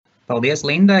Paldies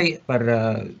Lindai par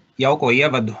jauko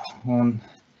ievadu un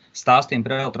stāstījumu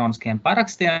par elektroniskiem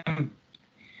parakstiem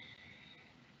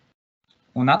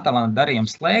un attālinātu darījumu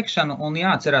slēgšanu. Un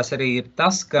jāatcerās arī ir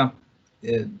tas, ka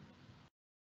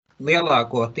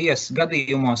lielākoties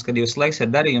gadījumos, kad jūs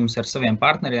slēgsiet darījumus ar saviem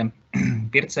partneriem,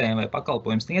 pircējiem vai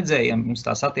pakalpojumu sniedzējiem, mums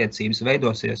tās attiecības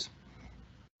veidosies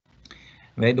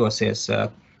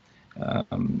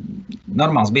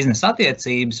normāls biznesa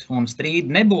attiecības un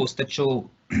strīdi nebūs, taču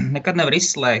nekad nevar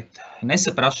izslēgt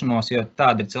nesaprašanos, jo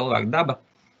tāda ir cilvēka daba.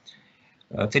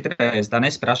 Citreiz tā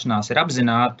nesaprašanās ir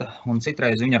apzināta, un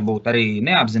citreiz viņa var būt arī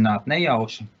neapzināta,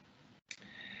 nejauša.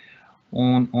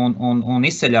 Un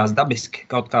izceļās dabiski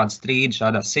kaut kāda strīda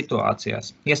šādās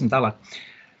situācijās. Iesim tālāk.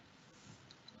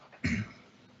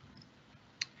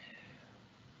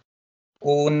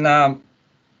 Un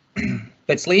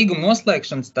pēc līguma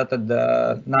noslēgšanas, tātad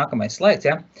nākamais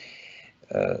slaids, ja,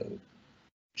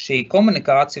 šī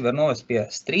komunikācija var novest pie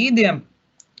strīdiem,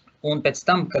 un pēc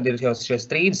tam, kad ir jau šie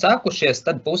strīdi sākušies,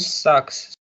 tad puses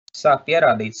sāk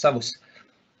pierādīt savus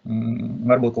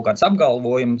varbūt kaut kāds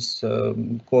apgalvojums,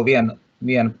 ko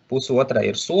viena puse otrai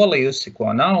ir solījusi,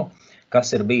 ko nav,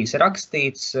 kas ir bijis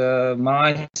rakstīts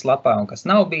mājaslapā un kas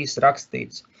nav bijis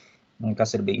rakstīts,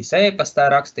 kas ir bijis e-pastā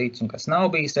rakstīts un kas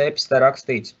nav bijis e-pastā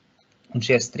rakstīts. Un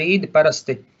šie strīdi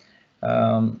parasti,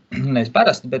 nevis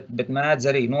parasti, bet mēdz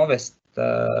arī novest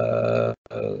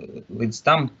līdz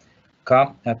tam,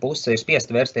 ka puse ir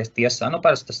spiesta vērsties tiesā.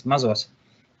 Parasti tas mazos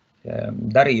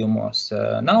darījumos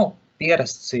nav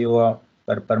pierasts, jo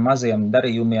par maziem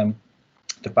darījumiem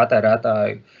tur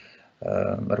patērētāji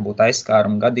varbūt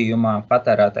aizskāruma gadījumā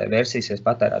patērētāji vērsīsies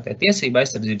patērētāja tiesība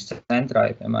aizsardzības centrā,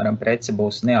 ja, piemēram, prece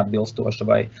būs neatbilstoša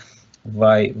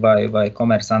vai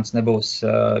komersants nebūs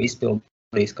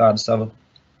izpildījis kādu savu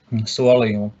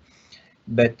solījumu.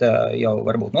 Bet jau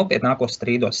varbūt nopietnākos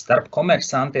strīdos starp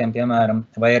komersantiem, piemēram,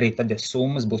 vai arī tad, ja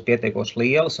summas būs pietiekoši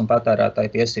lielas un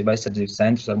patērētāja tiesība aizsardzības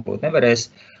centrs varbūt nevarēs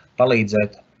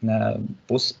palīdzēt,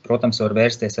 puses, protams, var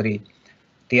vērsties arī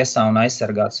tiesā un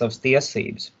aizsargāt savas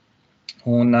tiesības.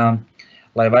 Un,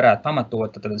 lai varētu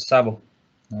pamatot tad savu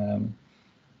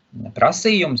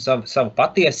prasījumu, savu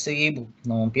patiesību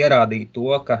un pierādīt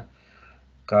to, ka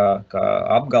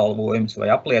apgalvojums vai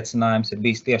apliecinājums ir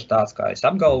bijis tieši tāds, kā es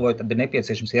apgalvoju, tad ir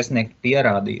nepieciešams iesniegt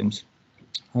pierādījumus.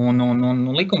 Un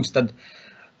likums tad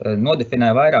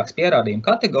nodefinē vairākas pierādījumu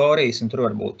kategorijas, un tur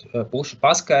var būt pušu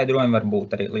paskaidrojumi, var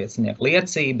būt arī liecinieku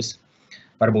liecības,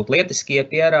 varbūt lietiskie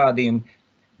pierādījumi,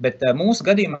 bet mūsu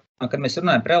gadījumā, kad mēs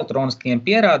runājam par elektroniskiem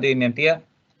pierādījumiem,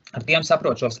 ar tiem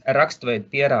saprot šos rakstveidu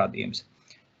pierādījumus.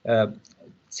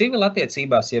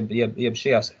 Civilattiecībās, jeb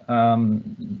šajās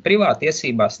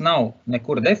privātiesībās nav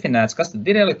nekur definēts, kas tad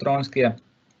ir elektroniskie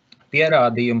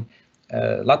pierādījumi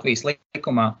Latvijas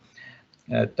likumā.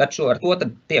 Taču ar to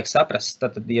tad tiek saprasts,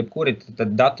 tad jebkuri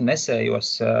datu nesējos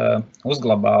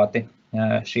uzglabāti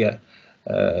šie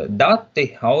dati,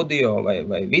 audio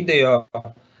vai video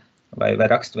vai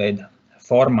rakstveida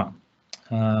formā,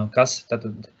 kas tad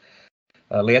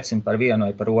liecina par vienu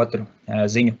vai par otru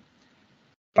ziņu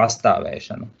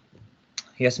pastāvēšanu.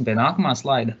 Iesim pie nākamā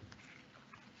slaida.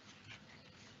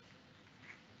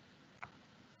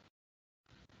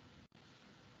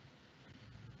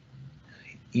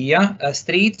 Ja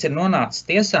strīds ir nonācis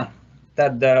tiesā,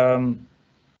 tad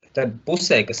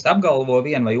pusē, kas apgalvo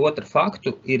vienu vai otru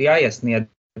faktu, ir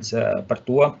jāiesniedz par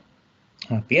to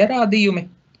pierādījumi.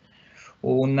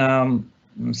 Un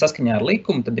saskaņā ar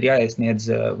likumu tad ir jāiesniedz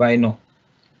vai nu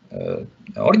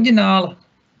oriģināla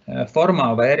formā,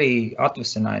 vai arī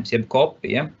atvasinājums, jeb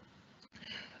kopija.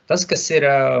 Tas, kas ir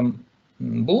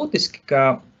būtiski,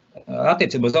 ka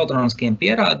attiecībā uz elektroniskiem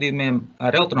pierādījumiem,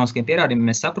 ar elektroniskiem pierādījumiem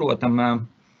mēs saprotam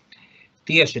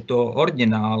tieši to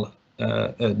oriģinālu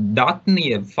datni,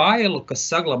 jeb failu, kas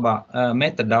saglabā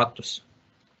metadatus.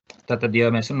 Tātad, ja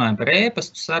mēs runājam par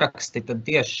e-pastu saraksti, tad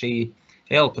tieši šī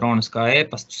elektroniskā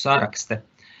e-pastu sarakste,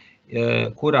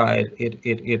 kurā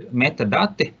ir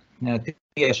metadati,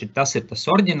 tieši tas ir tas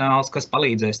oriģināls, kas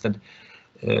palīdzēs tad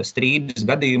strīdus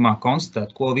gadījumā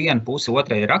konstatēt, ko viena puse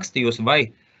otrai ir rakstījusi,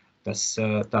 vai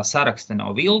tā sarakste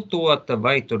nav viltota,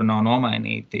 vai tur nav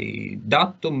nomainīti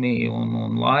datumi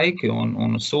un laiki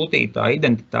un sūtītā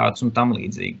identitātes un tam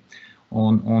līdzīgi.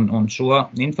 Un šo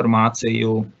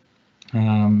informāciju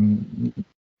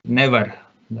nevar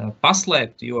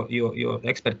paslēpt, jo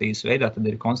ekspertīzes veidā tad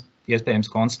ir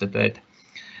iespējams konstatēt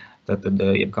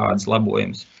jebkādas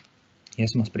labojumus.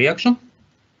 Iesim uz priekšu.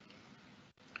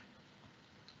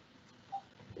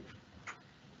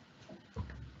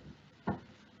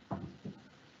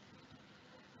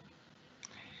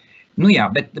 Nu jā,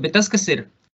 bet tas, kas ir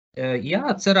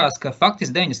jāatcerās, ka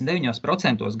faktiski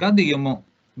 99% gadījumu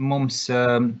mums,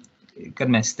 kad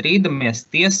mēs strīdamies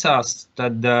tiesās,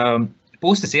 tad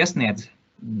puses iesniedz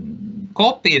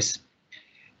kopijas,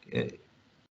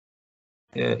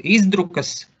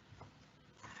 izdrukas,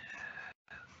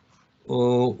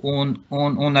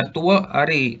 un ar to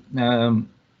arī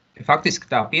faktiski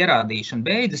tā pierādīšana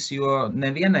beidzas, jo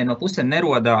nevienai no pusēm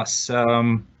nerodās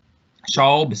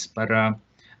šaubas par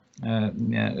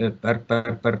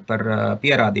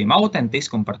pierādījumu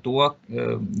autentiskumu, par to,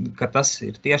 ka tas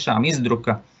ir tiešām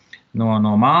izdruka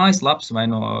no mājaslapas vai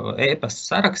no e-pasta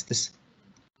sarakstes.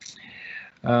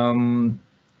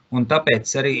 Un tāpēc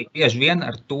arī bieži vien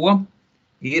ar to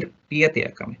ir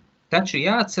pietiekami. Taču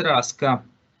jāatcerās, ka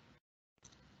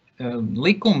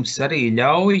likums arī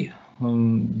ļauj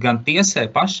gan tiesai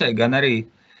pašai, gan arī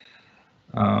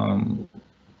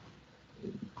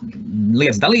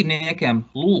lietas dalībniekiem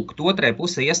lūgt otrai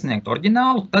pusē iesniegt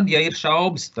oriģinālu, tad, ja ir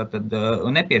šaubas, tad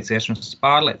nepieciešams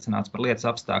pārliecināts par lietas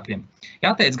apstākļiem.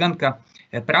 Jāteic gan, ka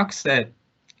praksē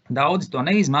daudzi to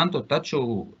neizmanto,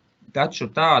 taču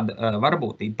tāda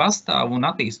varbūtība pastāv un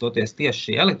attīstoties tieši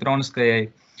šī elektroniskajai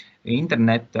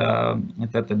interneta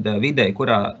videi,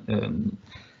 kurā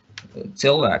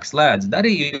cilvēks slēdz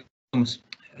darījumus,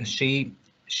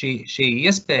 šī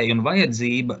iespēja un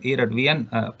vajadzība ir arvien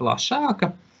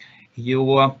plašāka,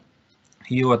 jo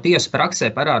tiesu praksē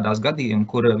parādās gadījumi,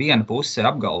 kur viena puse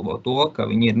apgalvo to, ka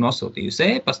viņi ir nosūtījusi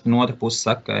e-pastu, un otra puse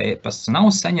saka, ka e-pasts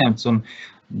nav saņemts, un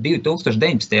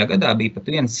 2019. gadā bija pat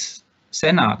viens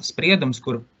senāta spriedums,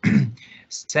 kur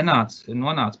senāts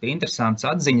nonāca pie interesantas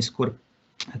atziņas, kur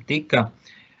tika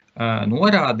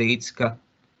norādīts, ka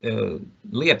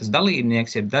lietas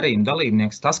dalībnieks, jeb darījuma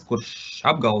dalībnieks, tas, kurš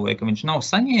apgalvoja, ka viņš nav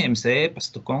saņēmis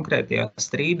e-pastu konkrētajā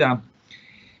strīdā,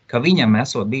 ka viņam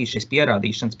esot bijis šis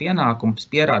pierādīšanas pienākums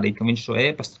pierādīt, ka viņš šo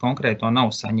e-pastu konkrēto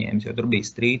nav saņēmis, jo tur bija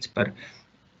strīds par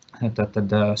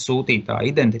sūtītāju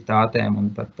identitātēm un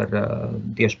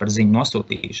tieši par ziņu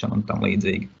nosūtīšanu un tam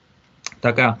līdzīgi.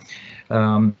 Tā kā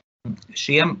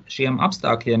šiem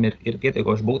apstākļiem ir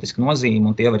pietiekoši būtiska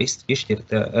nozīme un tie var izšķirt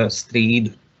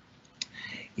strīdu.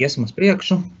 Iesim uz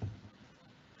priekšu.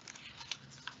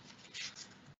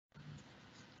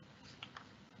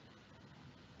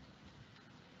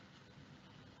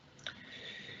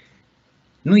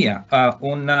 Nu jā,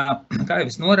 un kā jau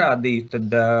es norādīju,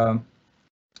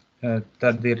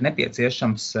 tad ir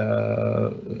nepieciešams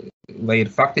vai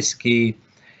ir faktiski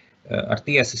ar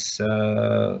tiesas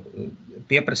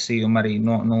pieprasījumu arī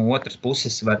no otras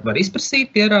puses var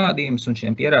izprasīt pierādījumus, un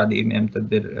šiem pierādījumiem tad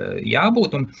ir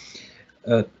jābūt. Un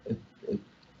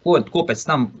ko pēc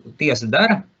tam tiesa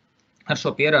dara ar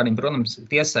šo pierādījumu? Protams,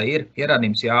 tiesai ir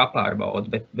pierādījums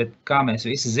jāpārbauda, bet kā mēs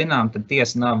visi zinām, tad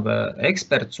tiesa nav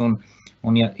eksperts, un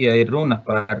ja ir runa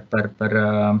par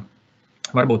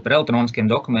varbūt par elektroniskiem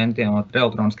dokumentiem vai par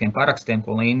elektroniskiem parakstiem,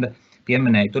 ko Linda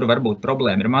pieminēja, tur varbūt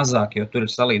problēma ir mazāk, jo tur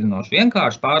ir salīdzinoši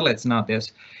vienkārši pārliecināties,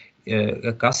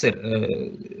 kas ir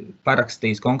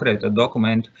parakstījis konkrēto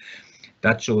dokumentu.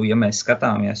 Taču, ja mēs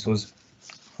skatāmies uz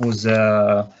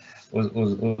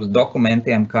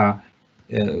dokumentiem,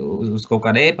 uz kaut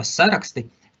kādu e-pasta saraksti,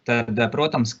 tad,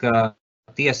 protams, ka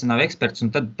tiesa nav eksperts,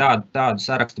 un tad tādu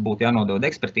sarakstu būtu jānodod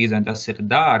ekspertīzē, un tas ir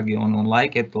dārgi un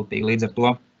laika ietilpīgi, līdz ar to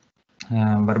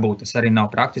varbūt tas arī nav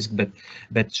praktiski,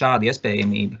 bet šāda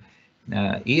iespējamība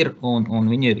ir, un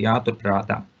viņi ir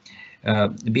jāturprātā.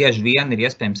 Bieži vien ir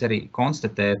iespējams arī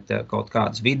konstatēt kaut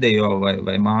kādus video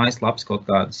vai mājaslapas kaut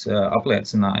kādus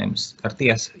apliecinājumus ar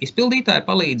tiesa izpildītāju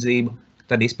palīdzību.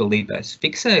 Tad izpildītājs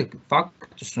fiksē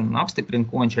faktus un apstiprina,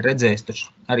 ko viņš ir redzējis, taču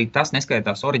arī tas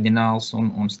neskaitās oriģināls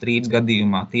un strīds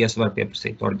gadījumā tiesa var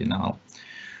pieprasīt oriģinālu.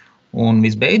 Un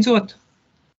visbeidzot,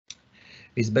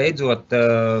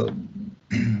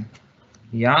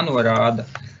 jānorāda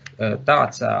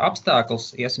tāds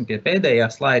apstākļus, iesim pie pēdējā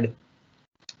slaida,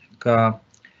 ka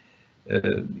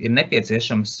ir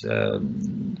nepieciešams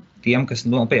tiem, kas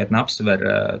nopietni apsver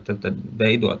tad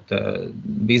veidot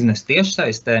biznesu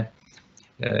tiešsaistē,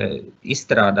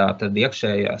 izstrādāt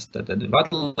iekšējās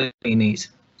vadlīnijas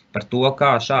par to,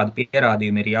 kā šādi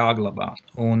pierādījumi ir jāglabā.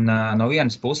 Un no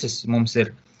vienas puses mums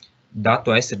ir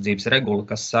datu aizsardzības regula,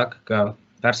 kas saka, ka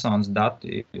personas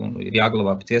dati ir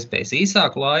jāglabā pēc iespējas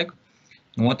īsāku laiku.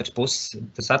 No otras puses,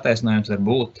 tas attaisnojums var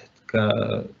būt,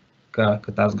 ka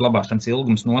tās glabāšanas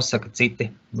ilgums nosaka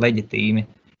citi leģitīmi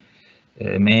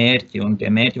mērķi, un tie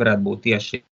mērķi varētu būt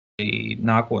tieši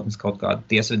nākotnes kaut kāda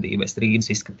tiesvedība vai strīdus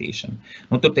izskatīšana.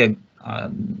 Nu, tur tie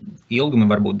ilgumi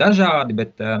var būt dažādi,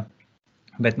 bet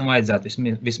vajadzētu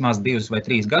vismaz 2 vai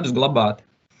 3 gadus glabāt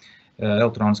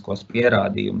elektroniskos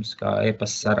pierādījumus, kā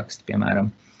e-pasta saraksti, piemēram.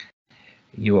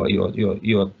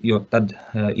 jo tad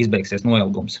izbeigsies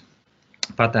noilgums.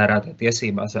 Patērētāja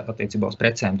tiesībās attiecībā uz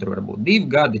precēm tur var būt 2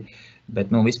 gadi,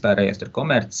 bet vispārējais tur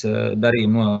komerc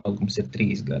darījuma noilgums ir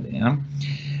 3 gadi. Ja?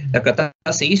 Tā kā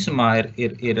tas īsumā ir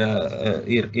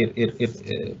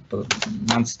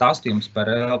mans stāstījums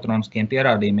par elektroniskiem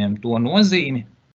pierādījumiem, to nozīmi.